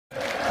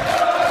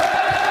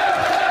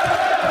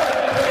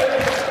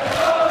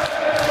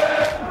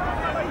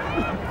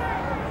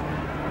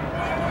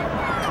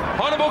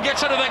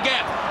gets into the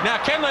gap. Now,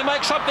 can they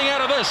make something out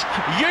of this?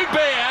 You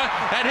bear,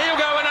 and he'll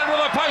go in under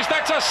the post.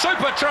 That's a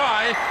super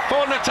try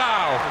for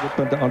Natal. Dit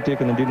punte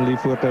aanteken indien hulle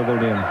die voortou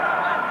wil neem.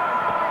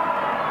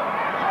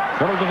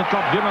 Vorige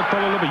klap deur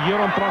Natal, hulle beheer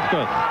hom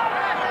pragtig.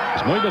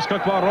 Is mooi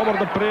beskikbaar, Robert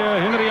de Pre,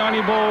 Henry aan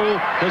die bal.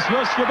 Dis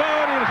Jos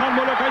Jubber, hier gaan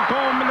moeilikheid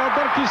kom. En dan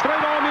Dirkie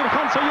stryd aan, hier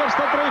gaan sy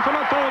eerste tref van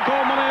Natal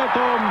kom en hy het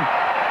hom.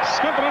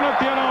 Skitterende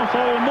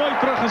teenaanval, mooi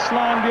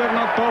teruggeslaan deur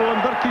Natal en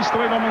Dirkie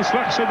stryd om in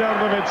slegs sy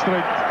derde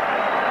wedstryd.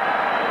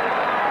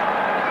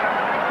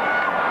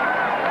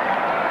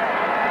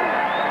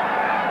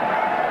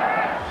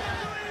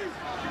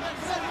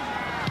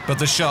 But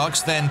the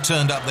Sharks then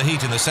turned up the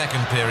heat in the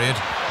second period.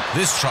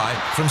 This try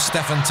from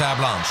Stefan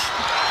Tablanche.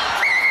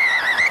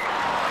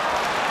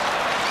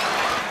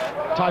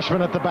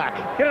 Teichmann at the back.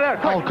 Get it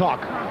out,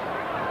 Alcock.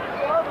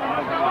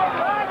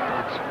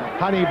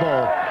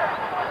 Honeyball.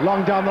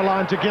 Long down the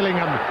line to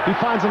Gillingham. He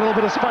finds a little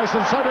bit of space,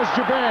 and so does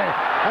Joubert.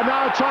 And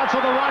now a chance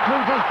on the right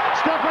wing for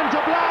Stefan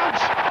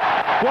Tablanche.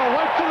 Well,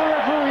 wait for the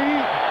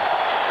referee.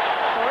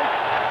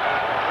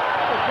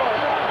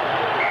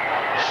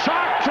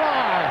 Shark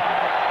try.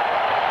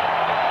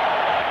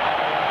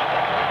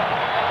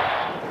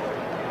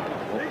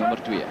 Op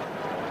nummer 2.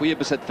 Goeie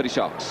besit vir die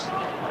Sharks.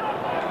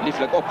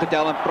 Lieflik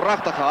opgetel en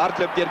pragtige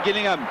hardloop deur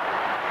Gillingham.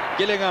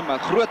 Gillingham, 'n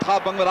groot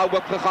gaping wat daar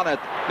oop gegaan het.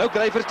 Nou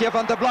kry vir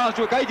Stefan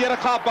Tablanche ook uit deur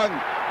 'n gaping.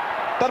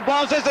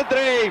 Tablanche is 'n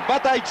drie.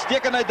 Wat 'n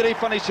uitstekende drie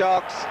van die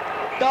Sharks.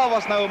 Daar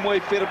was nou 'n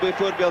mooi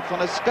voorbeeld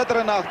van 'n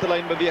skitterende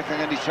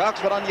agterlynbeweging en die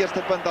Sharks wat dan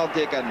eerste punt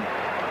aanteken.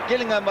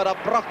 Gillingham wat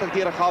daar pragtig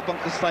deur 'n gaping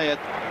gesny het.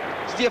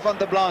 Stefan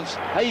Tablanche,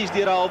 hy is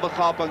deur 'n halwe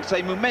gaping.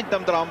 Sy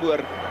momentum dra hom oor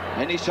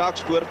en die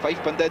Sharks voor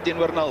 5 punte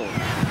teenoor 0.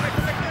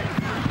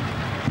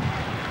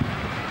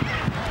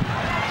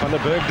 Van der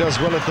Berg does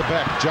well at the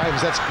back.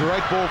 James, that's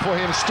great ball for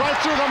him. Straight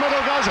through the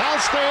middle goes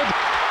Halstead.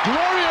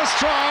 Glorious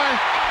try.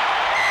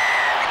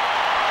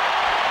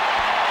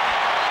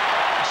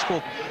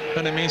 Skop.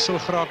 En die mense sal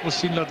graag wil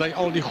sien dat hy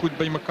al die goed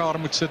bymekaar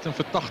moet sit en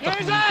vir 80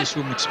 minute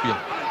so moet speel.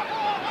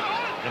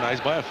 En hy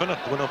is baie vinnig,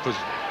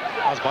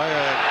 as baie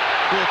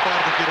goeie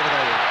vaardighede wat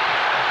hy het.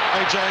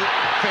 AJ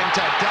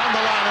Venter down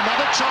the line.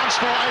 Another chance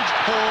for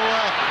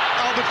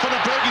Albert van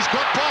der Berg. He's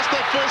got past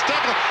that first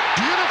tackle.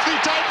 Beautifully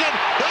taken.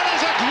 That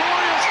is a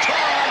glorious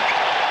try.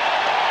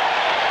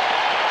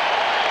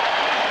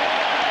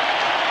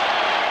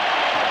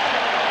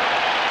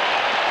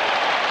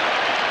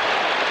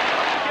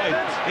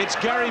 It's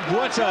Gary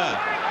Bueta.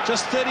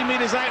 Just 30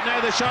 metres out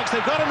now, the Sharks.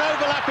 They've got an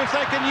overlap if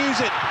they can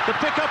use it. The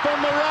pick up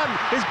on the run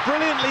is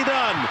brilliantly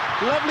done.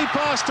 Lovely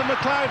pass to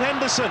McLeod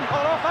Henderson.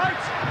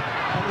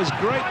 That was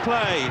great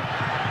play.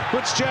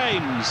 Puts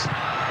James.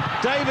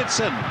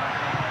 Davidson.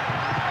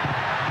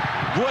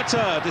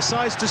 Bueta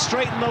decides to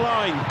straighten the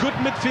line. Good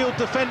midfield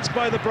defence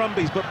by the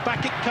Brumbies, but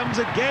back it comes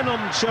again on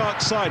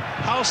Sharks' side.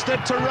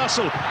 Halstead to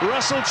Russell.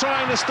 Russell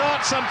trying to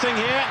start something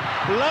here.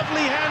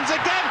 Lovely hands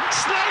again.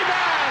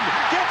 Slayman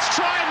gets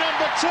try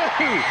number 2,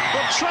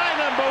 but try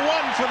number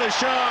 1 for the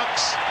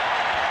Sharks.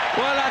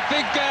 Well, I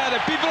think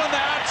the people on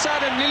the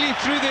outside are nearly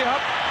threw their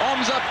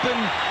arms up in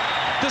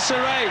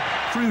disarray.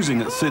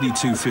 Cruising at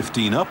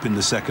 32-15 up in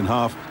the second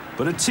half,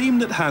 but a team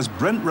that has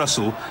Brent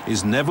Russell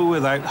is never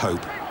without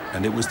hope.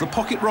 And it was the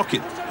Pocket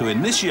Rocket who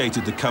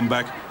initiated the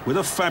comeback with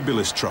a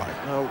fabulous try.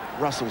 Well,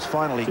 Russell's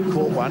finally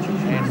caught one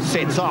and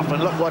sets off,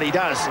 and look what he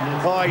does.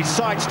 Oh, he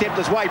sidestepped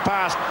his way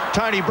past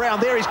Tony Brown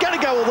there. He's going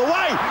to go all the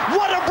way.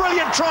 What a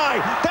brilliant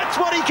try. That's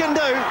what he can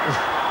do.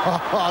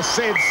 Oh,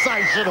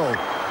 sensational.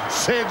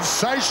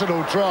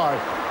 Sensational try.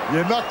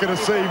 You're not going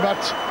to see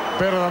much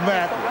better than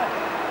that.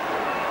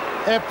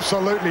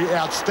 Absolutely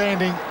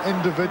outstanding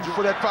individual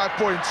for that 5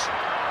 points.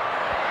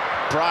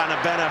 Brian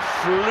Abana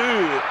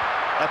flew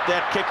at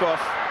that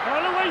kickoff.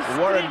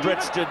 Warren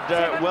Brits did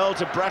well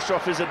to brush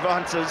off his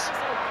advances.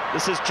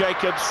 This is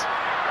Jacobs.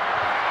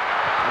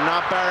 And now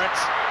Barrett.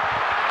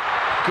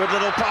 Good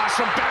little pass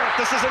from Barrett.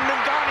 This is a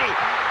Ngani.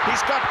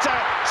 He's got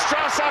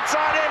Strauss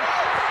outside him.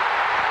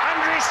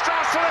 Andre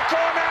Strauss for the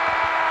corner.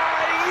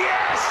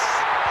 Yes!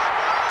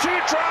 2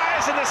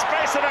 tries in the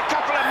space of a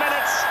couple of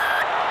minutes.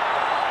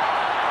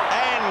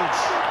 And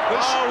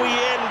are we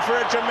in for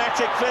a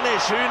dramatic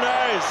finish? Who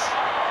knows?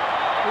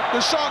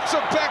 The Sharks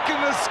are back in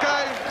this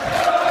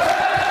game.